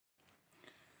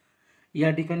या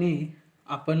ठिकाणी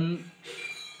आपण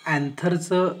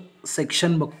अँथरचं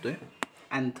सेक्शन बघतोय.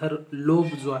 अँथर लोब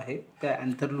जो आहे त्या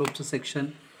अँथर लोबचं सेक्शन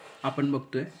आपण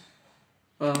बघतोय.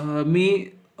 मी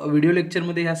व्हिडिओ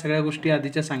लेक्चरमध्ये ह्या सगळ्या गोष्टी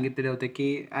आधीच्या सांगितलेल्या होत्या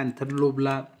की anther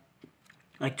लोबला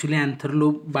actually anther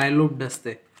lobe bilobed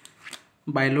असते.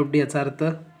 बायलोब्ड याचा अर्थ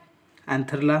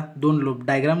अँथरला 2 लोब.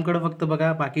 डायग्रामकडे फक्त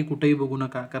बघा, बाकी कुठेही बघू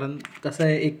नका. कारण कसं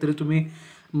आहे, एकतरी तुम्ही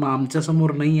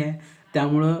आमच्यासमोर नाही आहे,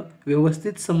 त्यामुळं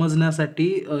व्यवस्थित समजण्यासाठी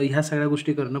ह्या सगळ्या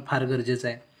गोष्टी करणं फार गरजेचं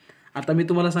आहे. आता मी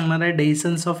तुम्हाला सांगणार आहे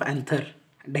डेहिसन्स ऑफ अँथर.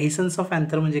 डेहिसन्स ऑफ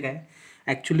अँथर म्हणजे काय?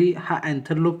 ॲक्च्युली हा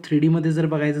अँथर लोब 3D मध्ये जर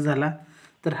बघायचा झाला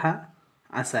तर हा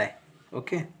असा आहे.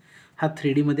 ओके, हा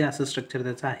 3D मध्ये असं स्ट्रक्चर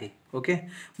त्याचं आहे. ओके,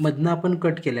 मधनं आपण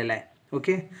कट केलेला आहे.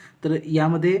 ओके, तर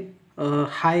यामध्ये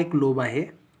हा एक लोब आहे,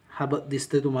 हा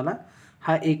दिसतोय तुम्हाला,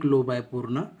 हा एक लोब आहे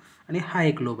पूर्ण, आणि हा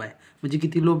एक लोब आहे. म्हणजे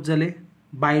किती लोब झाले?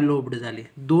 बायलोब्ड झाले,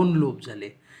 2 लोब झाले.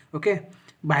 ओके,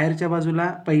 बाहेरच्या बाजूला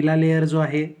पहिला लेयर जो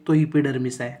आहे तो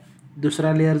इपिडर्मिस आहे,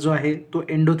 दुसरा लेयर जो आहे तो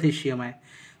एंडोथेशियम आहे,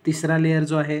 तिसरा लेयर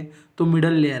जो आहे तो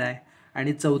मिडल लेयर आहे,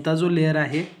 आणि चौथा जो लेयर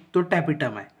आहे तो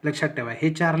टॅपिटम आहे. लक्षात ठेवा, हे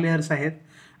 4 लेयर्स आहेत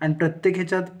आणि प्रत्येक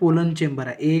ह्याच्यात पोलन चेंबर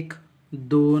आहे. 1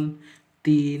 2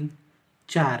 3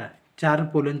 4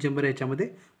 पोलन चेंबर याच्यामध्ये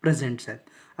प्रेझेंट्स आहेत.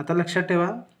 आता लक्षात ठेवा,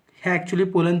 ह्या ॲक्च्युली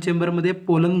पोलन चेंबरमध्ये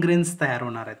पोलन ग्रेन्स तयार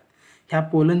होणार आहेत. ह्या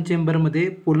पोलन चेंबरमध्ये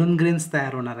पोलन ग्रेन्स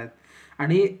तयार होणार आहेत,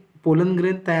 आणि पोलन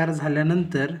ग्रेन तयार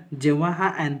झाल्यानंतर जेव्हा हा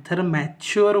अँथर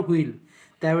मॅच्युअर होईल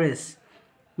त्यावेळेस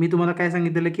मी तुम्हाला काय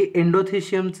सांगितलेलं की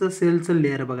एंडोथेशियमचं सेलचं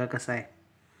लेअर बघा कसं आहे,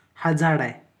 हा झाड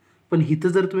आहे. पण इथं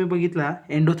जर तुम्ही बघितला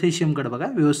एंडोथेशियमकडे बघा,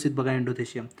 व्यवस्थित बघा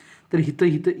एंडोथेशियम, तर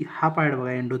इथं हा पार्ट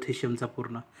बघा एंडोथेशियमचा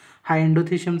पूर्ण. हा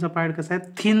एंडोथेशियमचा पार्ट कसा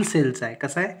आहे? थिन सेलचा आहे.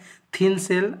 कसा आहे? थिन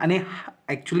सेल, आणि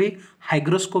ॲक्च्युली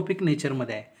हायग्रोस्कोपिक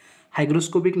नेचरमध्ये आहे.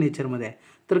 हायग्रोस्कोपिक नेचरमध्ये आहे.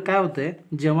 तर काय होतं आहे,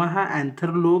 जेव्हा हा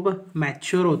अँथर लोब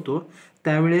मॅच्युअर होतो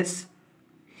त्यावेळेस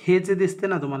हे जे दिसते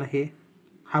ना तुम्हाला,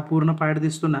 हा पूर्ण पार्ट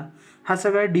दिसतो ना, हा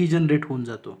सगळा डिजनरेट होऊन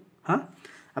जातो. हां,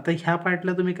 आता ह्या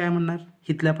पार्टला तुम्ही काय म्हणणार?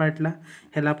 इथल्या पार्टला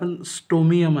ह्याला आपण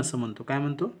स्टोमियम असं म्हणतो. काय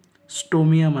म्हणतो?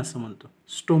 स्टोमियम असं म्हणतो.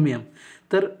 स्टोमियम.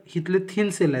 तर इथले थिन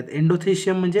सेल आहेत.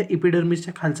 एंडोथेशियम म्हणजे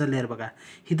इपिडर्मिसच्या खालचा लेअर बघा,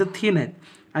 इथं थिन आहेत,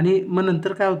 आणि मग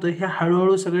नंतर काय होतं, हे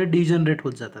हळूहळू सगळे डिजनरेट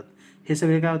होत जातात. हे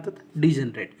सगळे काय होतात?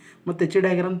 डिजनरेट. मग त्याची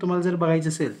डायग्राम तुम्हाला जर बघायची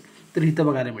असेल तर इथं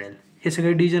बघायला मिळेल. हे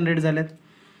सगळे डिजनरेट झालेत,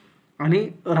 आणि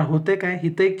होते काय,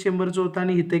 इथं एक चेंबर जो होता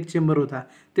आणि इथं एक चेंबर होता,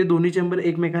 ते दोन्ही चेंबर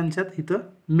एकमेकांच्यात इथं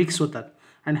मिक्स होतात,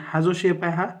 आणि हा जो शेप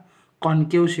आहे हा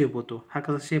कॉन्केव शेप होतो. हा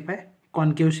कसा शेप आहे?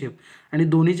 Concave shape. आणि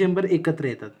दोन्ही चेंबर एकत्र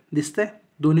येतात. दिसतंय?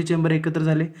 दोन्ही चेंबर एकत्र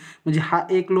झाले म्हणजे हा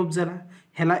एक लोब झाला,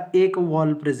 ह्याला एक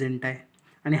वॉल प्रेझेंट आहे,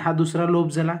 आणि हा दुसरा लोब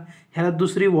झाला, ह्याला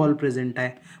दुसरी वॉल प्रेझेंट आहे.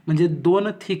 म्हणजे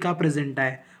 2 थिका प्रेझेंट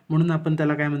आहे, म्हणून आपण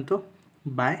त्याला काय म्हणतो?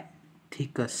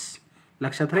 बायथिकस.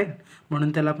 लक्षात राहील,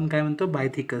 म्हणून त्याला आपण काय म्हणतो?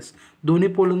 बायथिकस. दोन्ही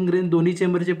पोलन ग्रेन, दोन्ही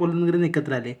चेंबरचे पोलन ग्रेन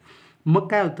एकत्र आले. मग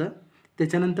काय होतं,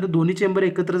 त्याच्यानंतर दोन्ही चेंबर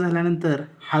एकत्र झाल्यानंतर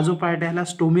हा जो पार्ट आहे ह्याला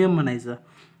स्टोमियम म्हणायचं,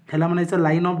 ह्याला म्हणायचं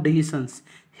लाईन ऑफ डेहिसन्स.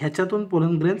 ह्याच्यातून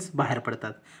पोलन ग्रेन्स बाहेर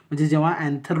पडतात. म्हणजे जेव्हा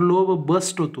अँथर लोब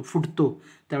बस्ट होतो, फुटतो,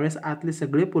 त्यावेळेस आतले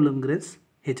सगळे पोलन ग्रेन्स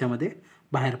ह्याच्यामध्ये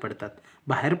बाहेर पडतात.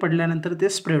 बाहेर पडल्यानंतर ते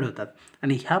स्प्रेड होतात,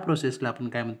 आणि ह्या प्रोसेसला आपण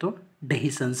काय म्हणतो?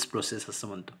 डेहिसन्स प्रोसेस असं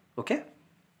म्हणतो. ओके.